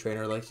a mighty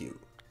trainer like you.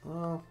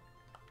 Well,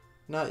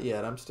 not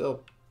yet. I'm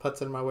still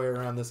putzing my way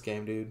around this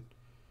game, dude.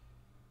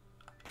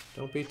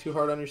 Don't be too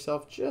hard on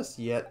yourself just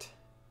yet.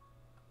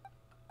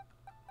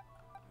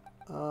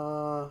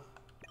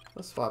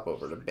 Let's swap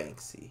over to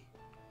Banksy.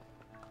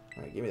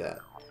 Alright, give me that.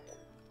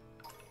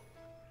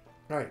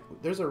 Alright,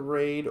 there's a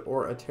raid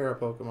or a Terra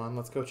Pokemon.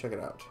 Let's go check it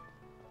out.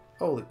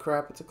 Holy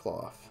crap, it's a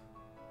Cloth.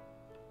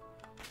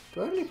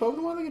 Do I have any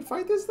Pokemon that can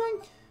fight this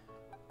thing?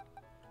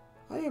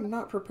 I am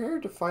not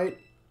prepared to fight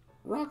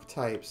rock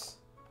types.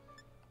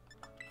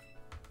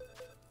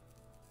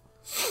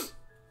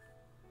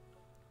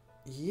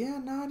 Yeah,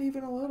 not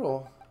even a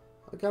little.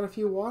 I got a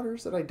few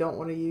waters that I don't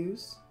want to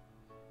use.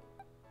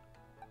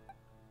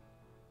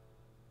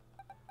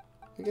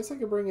 I guess I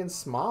could bring in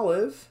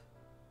Smoliv.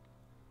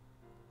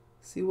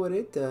 See what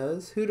it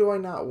does. Who do I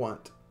not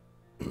want?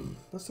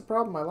 That's the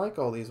problem. I like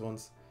all these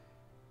ones.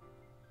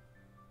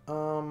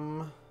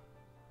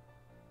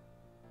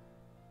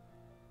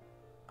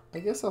 I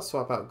guess I'll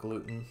swap out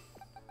Gluten.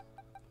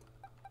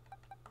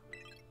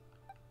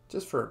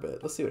 Just for a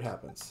bit. Let's see what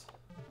happens.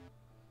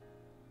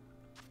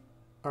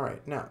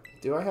 Alright, now,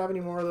 do I have any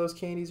more of those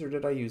candies or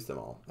did I use them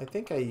all? I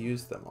think I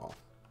used them all.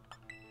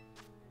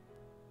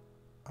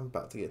 I'm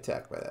about to get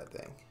attacked by that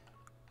thing.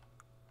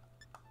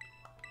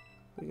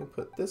 We can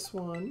put this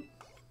one.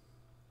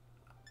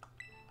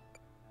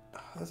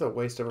 That's a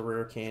waste of a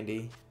rare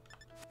candy.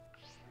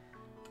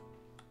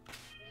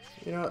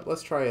 You know what?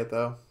 Let's try it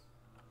though.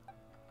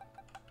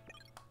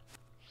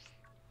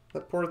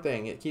 That poor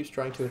thing, it keeps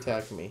trying to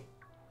attack me.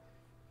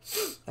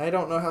 I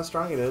don't know how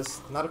strong it is.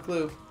 Not a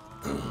clue.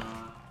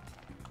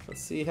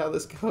 Let's see how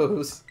this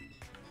goes.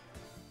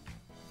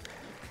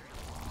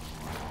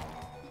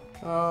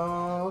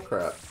 Oh,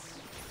 crap.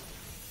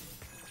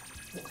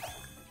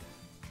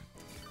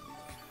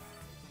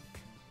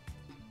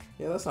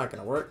 Yeah, that's not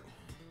gonna work.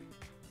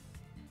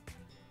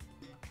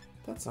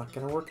 That's not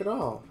gonna work at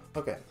all.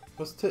 Okay,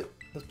 let's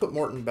put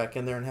Morton back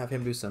in there and have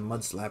him do some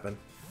mud slapping.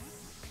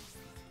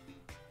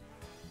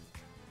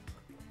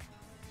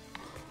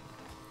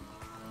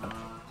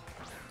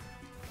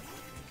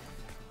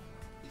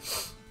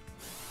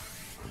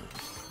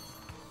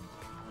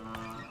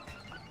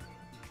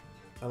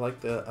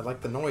 I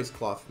like the noise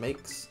Cloth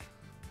makes.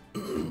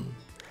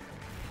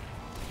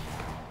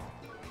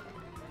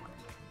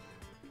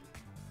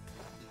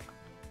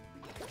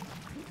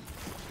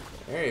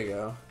 There you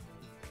go.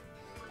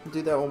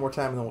 Do that one more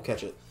time and then we'll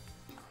catch it.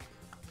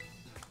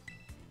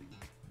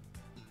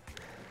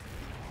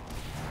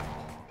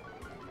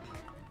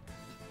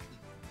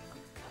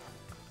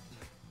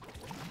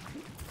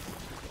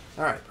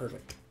 Alright,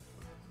 perfect.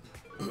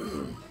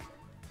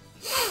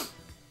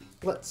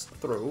 Let's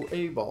throw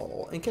a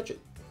ball and catch it.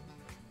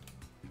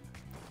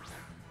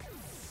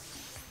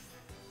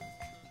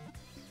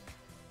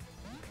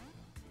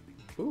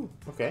 Ooh,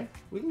 okay.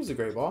 We can use a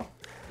Great Ball.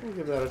 We'll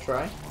give that a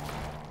try.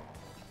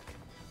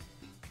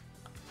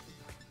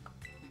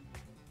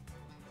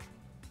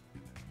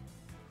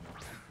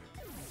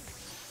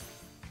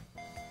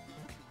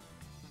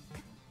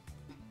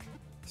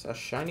 It's a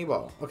shiny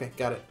ball. Okay,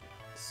 got it.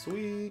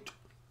 Sweet.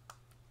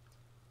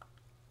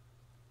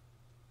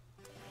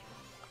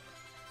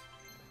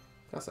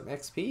 Got some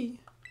XP.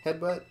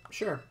 Headbutt.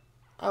 Sure.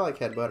 I like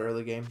Headbutt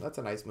early game. That's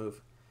a nice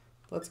move.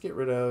 Let's get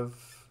rid of...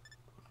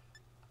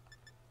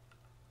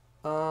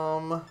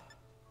 Let's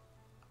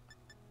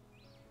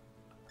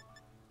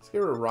get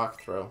rid of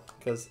Rock Throw.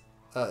 Because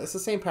it's the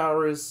same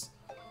power as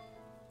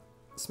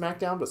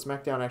Smackdown, but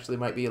Smackdown actually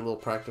might be a little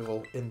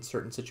practical in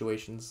certain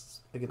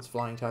situations against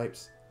flying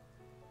types.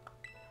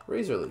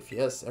 Razor Leaf.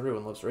 Yes,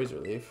 everyone loves Razor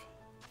Leaf.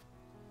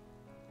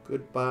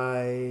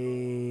 Goodbye...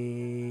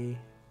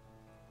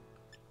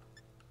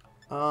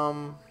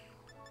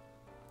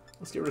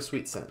 let's get rid of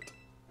Sweet Scent.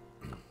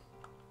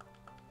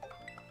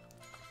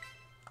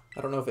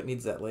 I don't know if it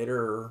needs that later,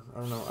 or I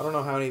don't know. I don't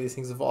know how any of these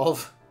things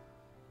evolve.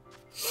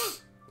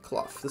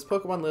 Cloth. This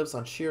Pokemon lives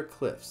on sheer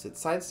cliffs. It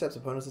sidesteps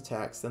opponents'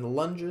 attacks, then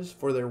lunges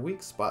for their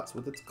weak spots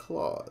with its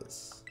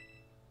claws.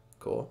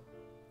 Cool.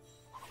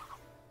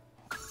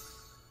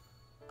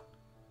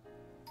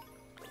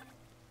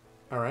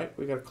 Alright,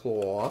 we got a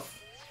claw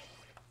off.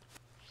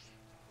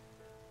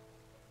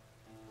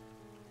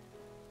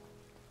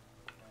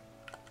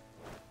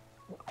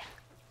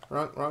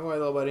 Wrong way,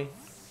 little buddy.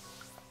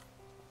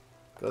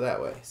 Go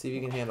that way. See if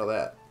you can handle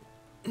that.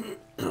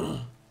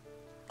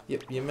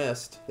 Yep, you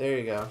missed. There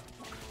you go.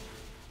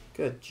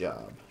 Good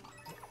job.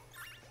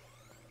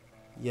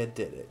 You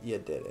did it. You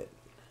did it.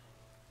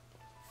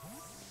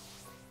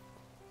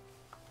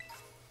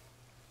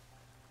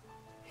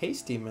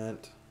 Hasty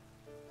mint.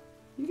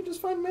 You can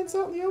just find mints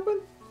out in the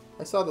open?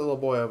 I saw the little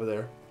boy over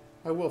there.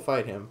 I will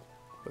fight him.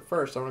 But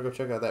first, I want to go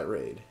check out that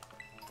raid.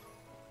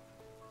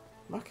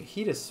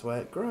 Makahita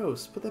sweat.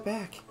 Gross. Put that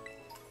back.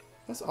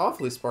 That's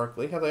awfully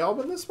sparkly. Have they all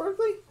been this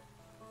sparkly?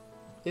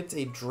 It's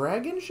a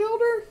dragon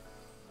shelter?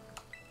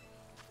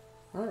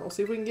 Alright, we'll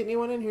see if we can get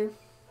anyone in here.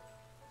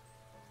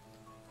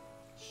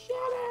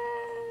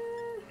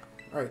 Shelter!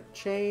 Alright,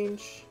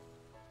 change.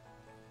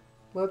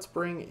 Let's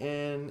bring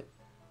in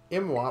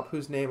Imwop,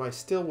 whose name I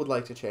still would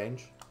like to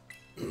change.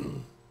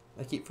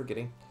 I keep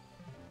forgetting.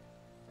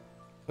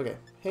 Okay.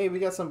 Hey, we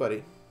got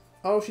somebody.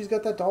 Oh, she's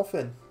got that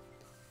dolphin.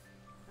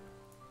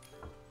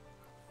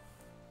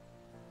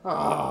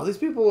 Oh, these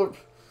people are...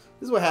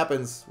 This is what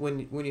happens when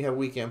you have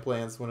weekend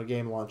plans when a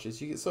game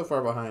launches. You get so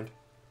far behind.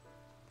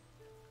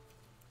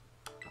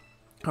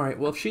 Alright,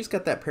 well, if she's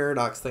got that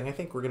paradox thing, I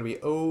think we're going to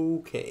be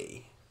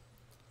okay.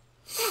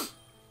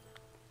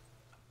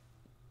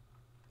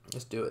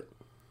 Let's do it.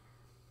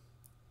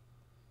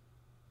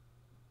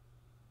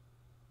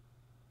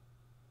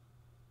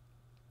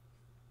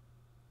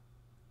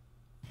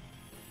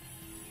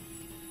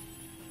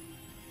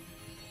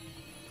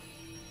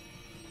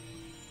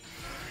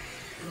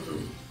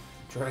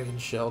 Dragon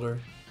shelter.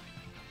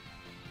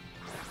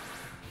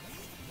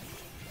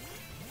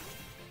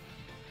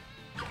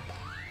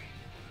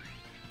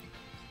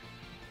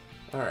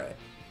 Alright.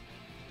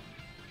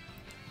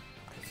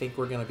 I think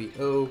we're gonna be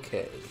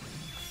okay.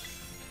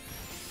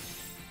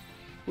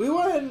 We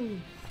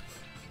won!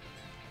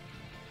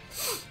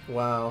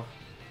 Wow.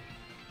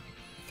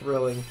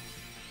 Thrilling.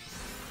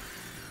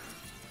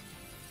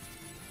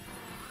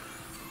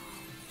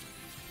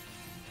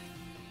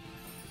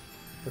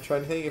 I'm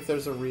trying to think if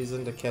there's a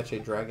reason to catch a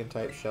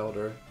dragon-type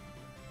shelter.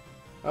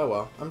 Oh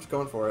well, I'm just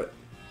going for it.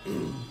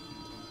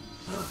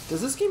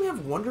 Does this game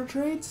have wonder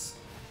trades?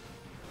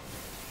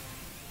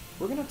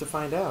 We're gonna have to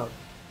find out.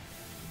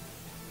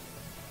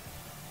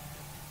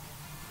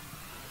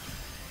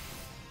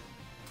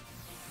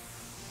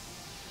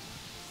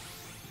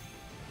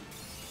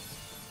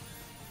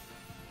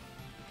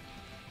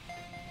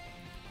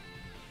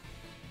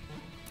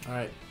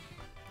 Alright.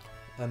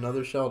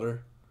 Another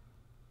shelter.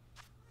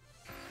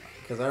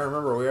 Because I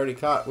remember we already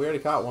caught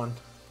one.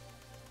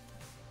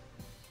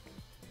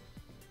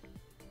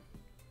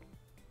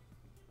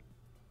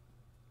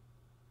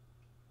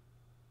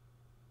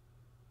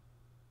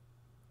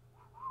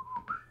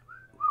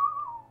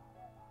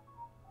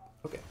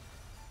 Okay.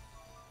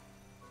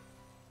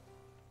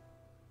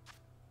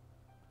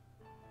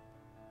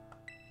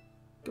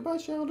 Goodbye,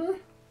 shelter.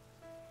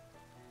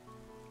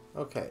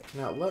 Okay,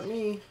 now let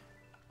me...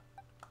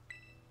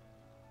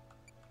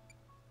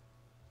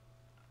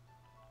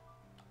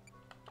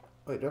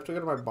 Wait, do I have to go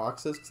to my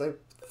boxes? Because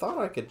I thought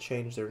I could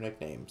change their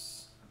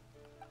nicknames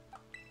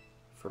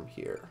from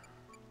here.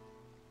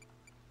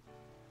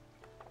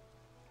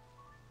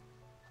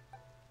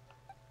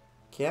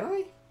 Can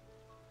I?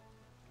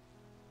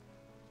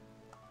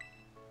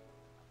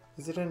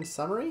 Is it in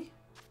summary?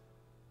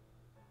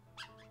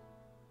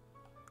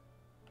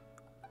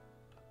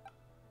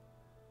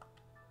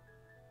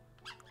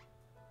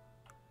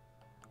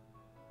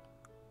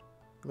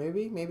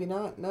 Maybe, maybe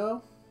not,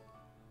 no?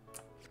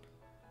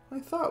 I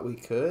thought we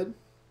could.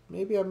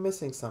 Maybe I'm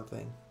missing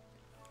something.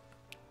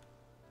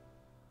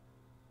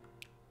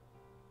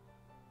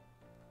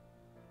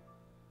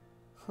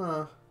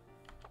 Huh.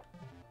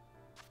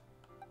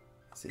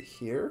 Is it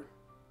here?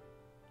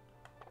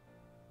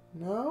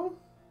 No?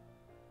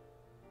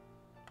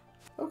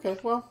 Okay,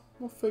 well,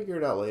 we'll figure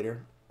it out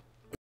later.